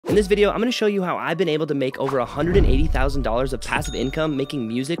In this video, I'm going to show you how I've been able to make over $180,000 of passive income making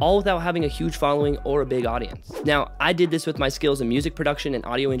music, all without having a huge following or a big audience. Now, I did this with my skills in music production and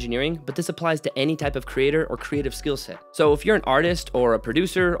audio engineering, but this applies to any type of creator or creative skill set. So if you're an artist or a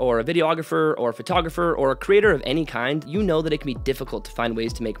producer or a videographer or a photographer or a creator of any kind, you know that it can be difficult to find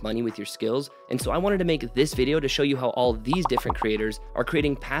ways to make money with your skills. And so I wanted to make this video to show you how all these different creators are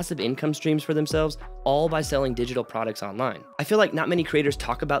creating passive income streams for themselves, all by selling digital products online. I feel like not many creators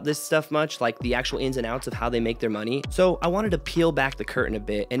talk about this stuff much, like the actual ins and outs of how they make their money. So I wanted to peel back the curtain a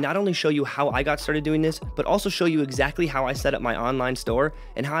bit and not only show you how I got started doing this, but also show you exactly how I set up my online store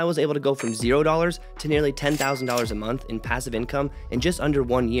and how I was able to go from $0 to nearly $10,000 a month in passive income in just under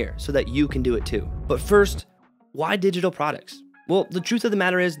 1 year, so that you can do it too. But first, why digital products? Well, the truth of the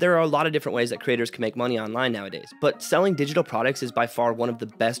matter is there are a lot of different ways that creators can make money online nowadays, but selling digital products is by far one of the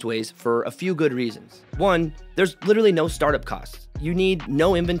best ways for a few good reasons. One, there's literally no startup costs. You need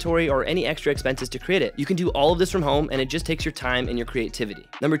no inventory or any extra expenses to create it. You can do all of this from home and it just takes your time and your creativity.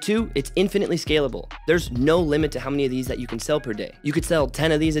 Number two, it's infinitely scalable. There's no limit to how many of these that you can sell per day. You could sell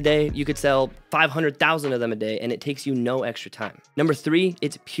 10 of these a day, you could sell 500,000 of them a day, and it takes you no extra time. Number three,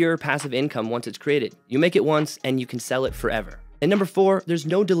 it's pure passive income once it's created. You make it once and you can sell it forever. And number four, there's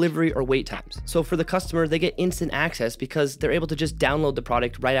no delivery or wait times. So for the customer, they get instant access because they're able to just download the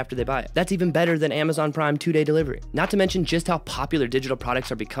product right after they buy it. That's even better than Amazon Prime 2-day delivery. Not to mention just how popular digital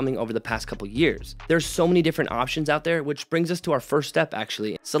products are becoming over the past couple years. There's so many different options out there, which brings us to our first step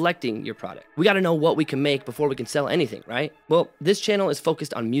actually, selecting your product. We gotta know what we can make before we can sell anything, right? Well, this channel is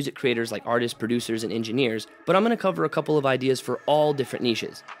focused on music creators like artists, producers, and engineers, but I'm gonna cover a couple of ideas for all different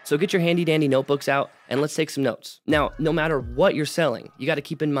niches. So get your handy dandy notebooks out and let's take some notes. Now, no matter what you're selling, you got to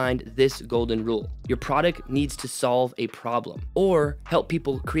keep in mind this golden rule. Your product needs to solve a problem or help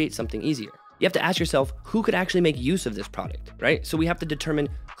people create something easier. You have to ask yourself, who could actually make use of this product, right? So we have to determine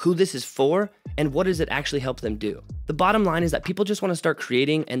who this is for and what does it actually help them do. The bottom line is that people just want to start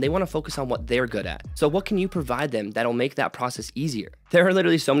creating and they want to focus on what they're good at. So what can you provide them that'll make that process easier? There are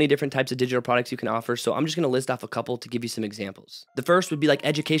literally so many different types of digital products you can offer, so I'm just going to list off a couple to give you some examples. The first would be like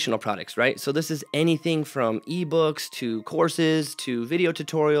educational products, right? So this is anything from ebooks to courses to video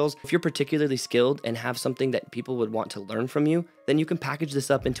tutorials. If you're particularly skilled and have something that people would want to learn from you, then you can package this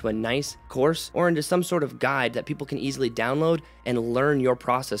up into a nice course or into some sort of guide that people can easily download and learn your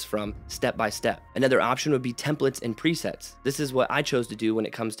process from step by step. Another option would be templates and presets. This is what I chose to do when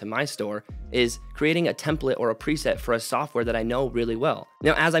it comes to my store, is creating a template or a preset for a software that I know really well.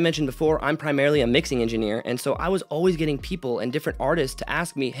 Now, as I mentioned before, I'm primarily a mixing engineer, and so I was always getting people and different artists to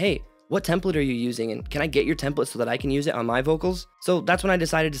ask me, hey, what template are you using, and can I get your template so that I can use it on my vocals? So that's when I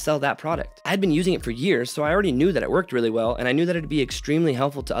decided to sell that product. I had been using it for years, so I already knew that it worked really well, and I knew that it'd be extremely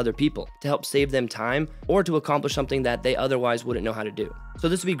helpful to other people to help save them time or to accomplish something that they otherwise wouldn't know how to do. So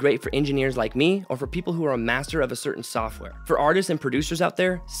this would be great for engineers like me or for people who are a master of a certain software. For artists and producers out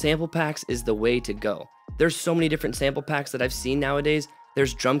there, sample packs is the way to go. There's so many different sample packs that I've seen nowadays.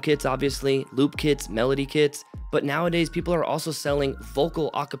 There's drum kits, obviously, loop kits, melody kits, but nowadays people are also selling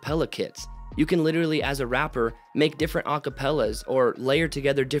vocal acapella kits. You can literally, as a rapper, make different acapellas or layer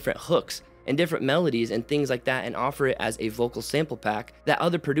together different hooks and different melodies and things like that and offer it as a vocal sample pack that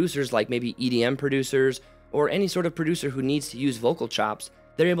other producers, like maybe EDM producers or any sort of producer who needs to use vocal chops,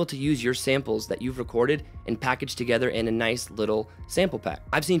 they're able to use your samples that you've recorded and package together in a nice little sample pack.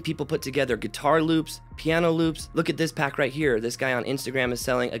 I've seen people put together guitar loops, piano loops. Look at this pack right here. This guy on Instagram is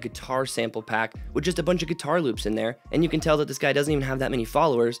selling a guitar sample pack with just a bunch of guitar loops in there. And you can tell that this guy doesn't even have that many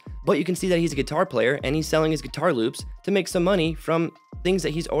followers, but you can see that he's a guitar player and he's selling his guitar loops to make some money from things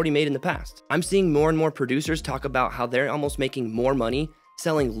that he's already made in the past. I'm seeing more and more producers talk about how they're almost making more money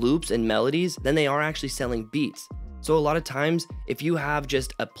selling loops and melodies than they are actually selling beats. So a lot of times, if you have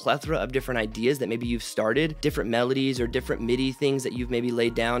just a plethora of different ideas that maybe you've started, different melodies or different MIDI things that you've maybe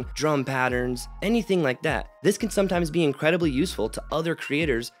laid down, drum patterns, anything like that, this can sometimes be incredibly useful to other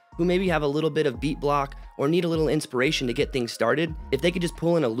creators who maybe have a little bit of beat block or need a little inspiration to get things started. If they could just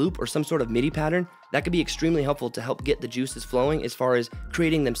pull in a loop or some sort of MIDI pattern, that could be extremely helpful to help get the juices flowing as far as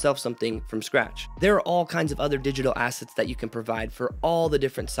creating themselves something from scratch. There are all kinds of other digital assets that you can provide for all the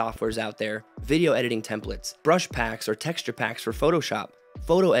different softwares out there: video editing templates, brush packs or texture packs for Photoshop,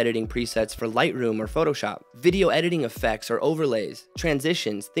 photo editing presets for Lightroom or Photoshop, video editing effects or overlays,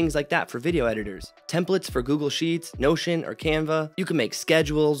 transitions, things like that for video editors, templates for Google Sheets, Notion, or Canva. You can make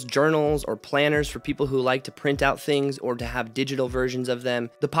schedules, journals, or planners for people who like to print out things or to have digital versions of them.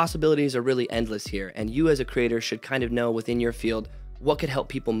 The possibilities are really endless here, and you as a creator should kind of know within your field what could help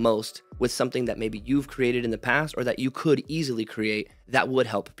people most with something that maybe you've created in the past or that you could easily create that would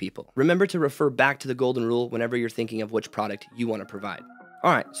help people. Remember to refer back to the golden rule whenever you're thinking of which product you want to provide.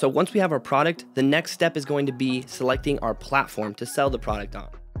 All right, so once we have our product, the next step is going to be selecting our platform to sell the product on.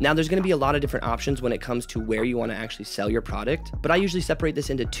 Now, there's going to be a lot of different options when it comes to where you want to actually sell your product, but I usually separate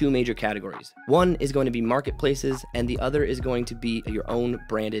this into two major categories. One is going to be marketplaces, and the other is going to be your own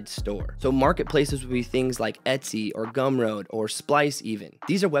branded store. So marketplaces would be things like Etsy or Gumroad or Splice even.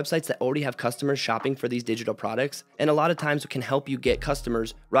 These are websites that already have customers shopping for these digital products, and a lot of times can help you get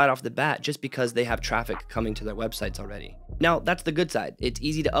customers right off the bat just because they have traffic coming to their websites already. Now, that's the good side. It's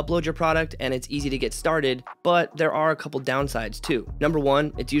easy to upload your product and it's easy to get started, but there are a couple downsides too. Number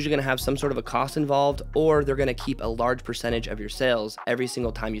one, it's usually going to have some sort of a cost involved, or they're going to keep a large percentage of your sales. Every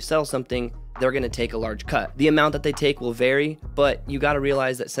single time you sell something, they're going to take a large cut. The amount that they take will vary, but you got to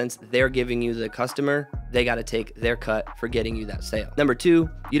realize that since they're giving you the customer, they got to take their cut for getting you that sale. Number two,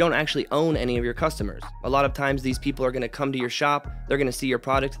 you don't actually own any of your customers. A lot of times these people are going to come to your shop, they're going to see your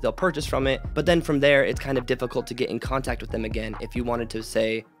product, they'll purchase from it, but then from there, it's kind of difficult to get in contact with them again if you wanted to,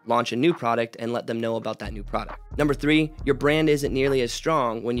 say, launch a new product and let them know about that new product. Number three, your brand isn't nearly as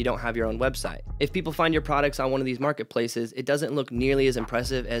strong when you don't have your own website. If people find your products on one of these marketplaces, it doesn't look nearly as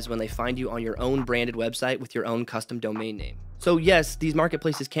impressive as when they find you on your own branded website with your own custom domain name. So yes, these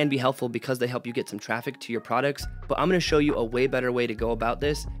marketplaces can be helpful because they help you get some traffic to your products, but I'm going to show you a way better way to go about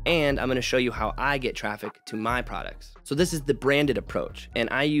this, and I'm going to show you how I get traffic to my products. So this is the branded approach, and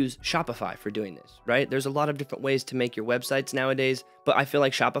I use Shopify for doing this, right? There's a lot of different ways to make your websites nowadays, but I feel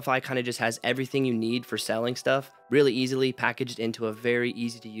like Shopify kind of just has everything you need for selling stuff really easily packaged into a very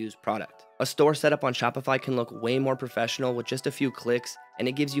easy to use product. A store setup on Shopify can look way more professional with just a few clicks, and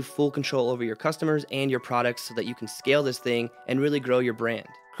it gives you full control over your customers and your products so that you can scale this thing and really grow your brand.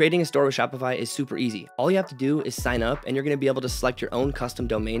 Creating a store with Shopify is super easy. All you have to do is sign up, and you're going to be able to select your own custom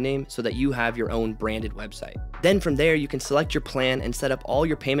domain name so that you have your own branded website. Then from there, you can select your plan and set up all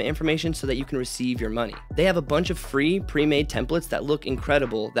your payment information so that you can receive your money. They have a bunch of free pre-made templates that look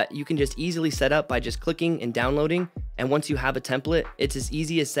incredible that you can just easily set up by just clicking and downloading. And once you have a template, it's as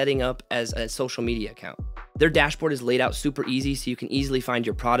easy as setting up as a social media account. Their dashboard is laid out super easy so you can easily find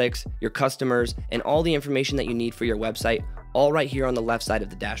your products, your customers, and all the information that you need for your website, all right here on the left side of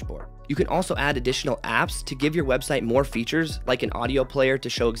the dashboard. You can also add additional apps to give your website more features, like an audio player to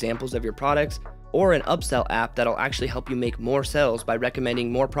show examples of your products, or an upsell app that'll actually help you make more sales by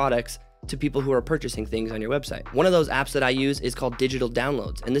recommending more products to people who are purchasing things on your website. One of those apps that I use is called Digital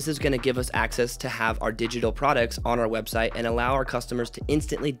Downloads, and this is going to give us access to have our digital products on our website and allow our customers to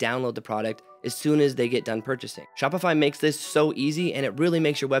instantly download the product as soon as they get done purchasing. Shopify makes this so easy, and it really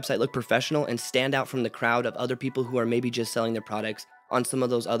makes your website look professional and stand out from the crowd of other people who are maybe just selling their products on some of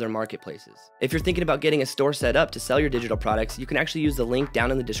those other marketplaces. If you're thinking about getting a store set up to sell your digital products, you can actually use the link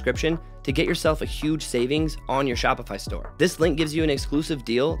down in the description to get yourself a huge savings on your Shopify store. This link gives you an exclusive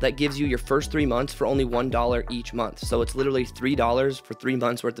deal that gives you your first 3 months for only $1 each month. So it's literally $3 for 3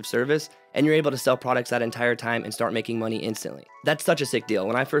 months worth of service, and you're able to sell products that entire time and start making money instantly. That's such a sick deal.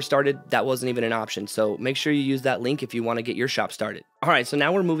 When I first started, that wasn't even an option. So make sure you use that link if you want to get your shop started. All right, so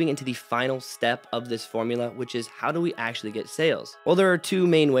now we're moving into the final step of this formula, which is how do we actually get sales? Well, there are two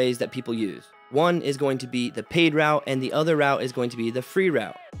main ways that people use. One is going to be the paid route, and the other route is going to be the free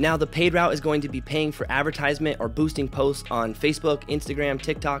route. Now, the paid route is going to be paying for advertisement or boosting posts on Facebook, Instagram,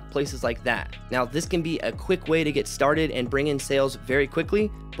 TikTok, places like that. Now, this can be a quick way to get started and bring in sales very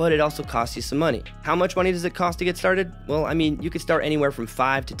quickly, but it also costs you some money. How much money does it cost to get started? Well, I mean, you could start anywhere from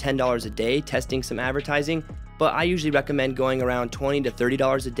 $5 to $10 a day testing some advertising, but I usually recommend going around $20 to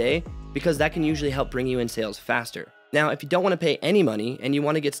 $30 a day because that can usually help bring you in sales faster. Now, if you don't want to pay any money and you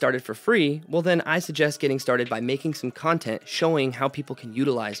want to get started for free, well then I suggest getting started by making some content showing how people can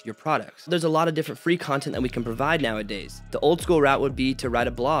utilize your products. There's a lot of different free content that we can provide nowadays. The old school route would be to write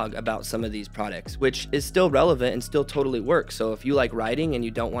a blog about some of these products, which is still relevant and still totally works. So if you like writing and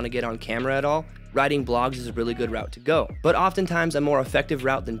you don't want to get on camera at all, writing blogs is a really good route to go. But oftentimes a more effective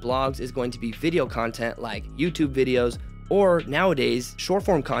route than blogs is going to be video content like YouTube videos, or nowadays, short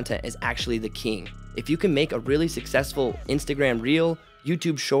form content is actually the king. If you can make a really successful Instagram reel,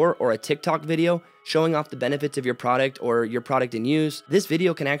 YouTube short, or a TikTok video showing off the benefits of your product or your product in use, this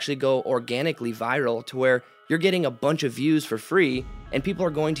video can actually go organically viral to where you're getting a bunch of views for free and people are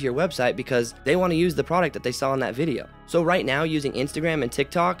going to your website because they want to use the product that they saw in that video. So right now, using Instagram and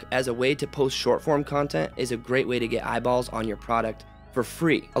TikTok as a way to post short form content is a great way to get eyeballs on your product for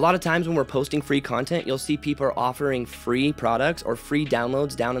free. A lot of times when we're posting free content, you'll see people are offering free products or free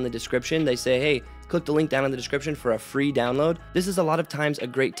downloads down in the description. They say, hey, click the link down in the description for a free download. This is a lot of times a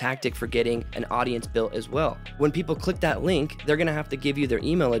great tactic for getting an audience built as well. When people click that link, they're gonna have to give you their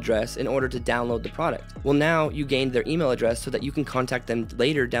email address in order to download the product. Well, now you gained their email address so that you can contact them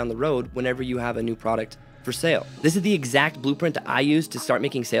later down the road whenever you have a new product for sale. This is the exact blueprint that I used to start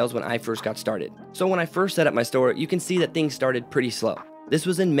making sales when I first got started. So when I first set up my store, you can see that things started pretty slow. This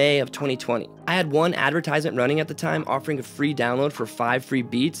was in May of 2020. I had one advertisement running at the time offering a free download for 5 free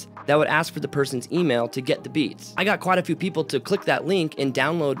beats that would ask for the person's email to get the beats. I got quite a few people to click that link and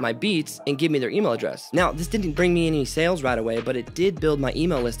download my beats and give me their email address. Now, this didn't bring me any sales right away, but it did build my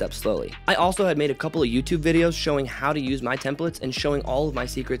email list up slowly. I also had made a couple of YouTube videos showing how to use my templates and showing all of my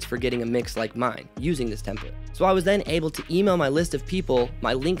secrets for getting a mix like mine using this template. So I was then able to email my list of people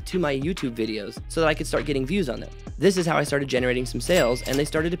my link to my YouTube videos so that I could start getting views on them. This is how I started generating some sales, and they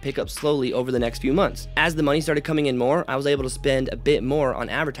started to pick up slowly over the next few months. As the money started coming in more, I was able to spend a bit more on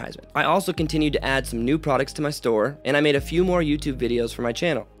advertisement. I also continued to add some new products to my store, and I made a few more YouTube videos for my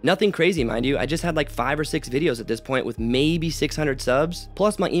channel. Nothing crazy, mind you. I just had like 5 or 6 videos at this point with maybe 600 subs,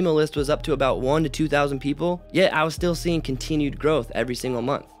 plus my email list was up to about 1,000 to 2,000 people, yet I was still seeing continued growth every single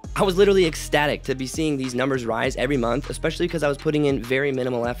month. I was literally ecstatic to be seeing these numbers rise every month, especially because I was putting in very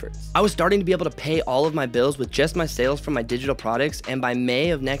minimal efforts. I was starting to be able to pay all of my bills with just my sales from my digital products, and by May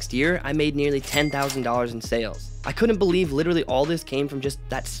of next year, I made nearly $10,000 in sales. I couldn't believe literally all this came from just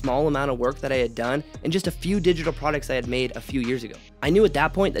that small amount of work that I had done and just a few digital products I had made a few years ago. I knew at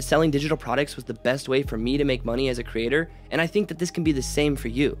that point that selling digital products was the best way for me to make money as a creator, and I think that this can be the same for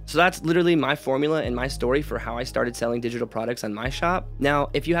you. So that's literally my formula and my story for how I started selling digital products on my shop.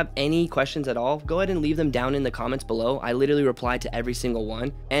 Now, if you have any questions at all, go ahead and leave them down in the comments below. I literally reply to every single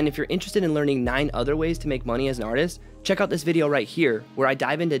one. And if you're interested in learning 9 other ways to make money as an artist, check out this video right here where I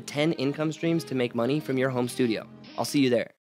dive into 10 income streams to make money from your home studio. I'll see you there.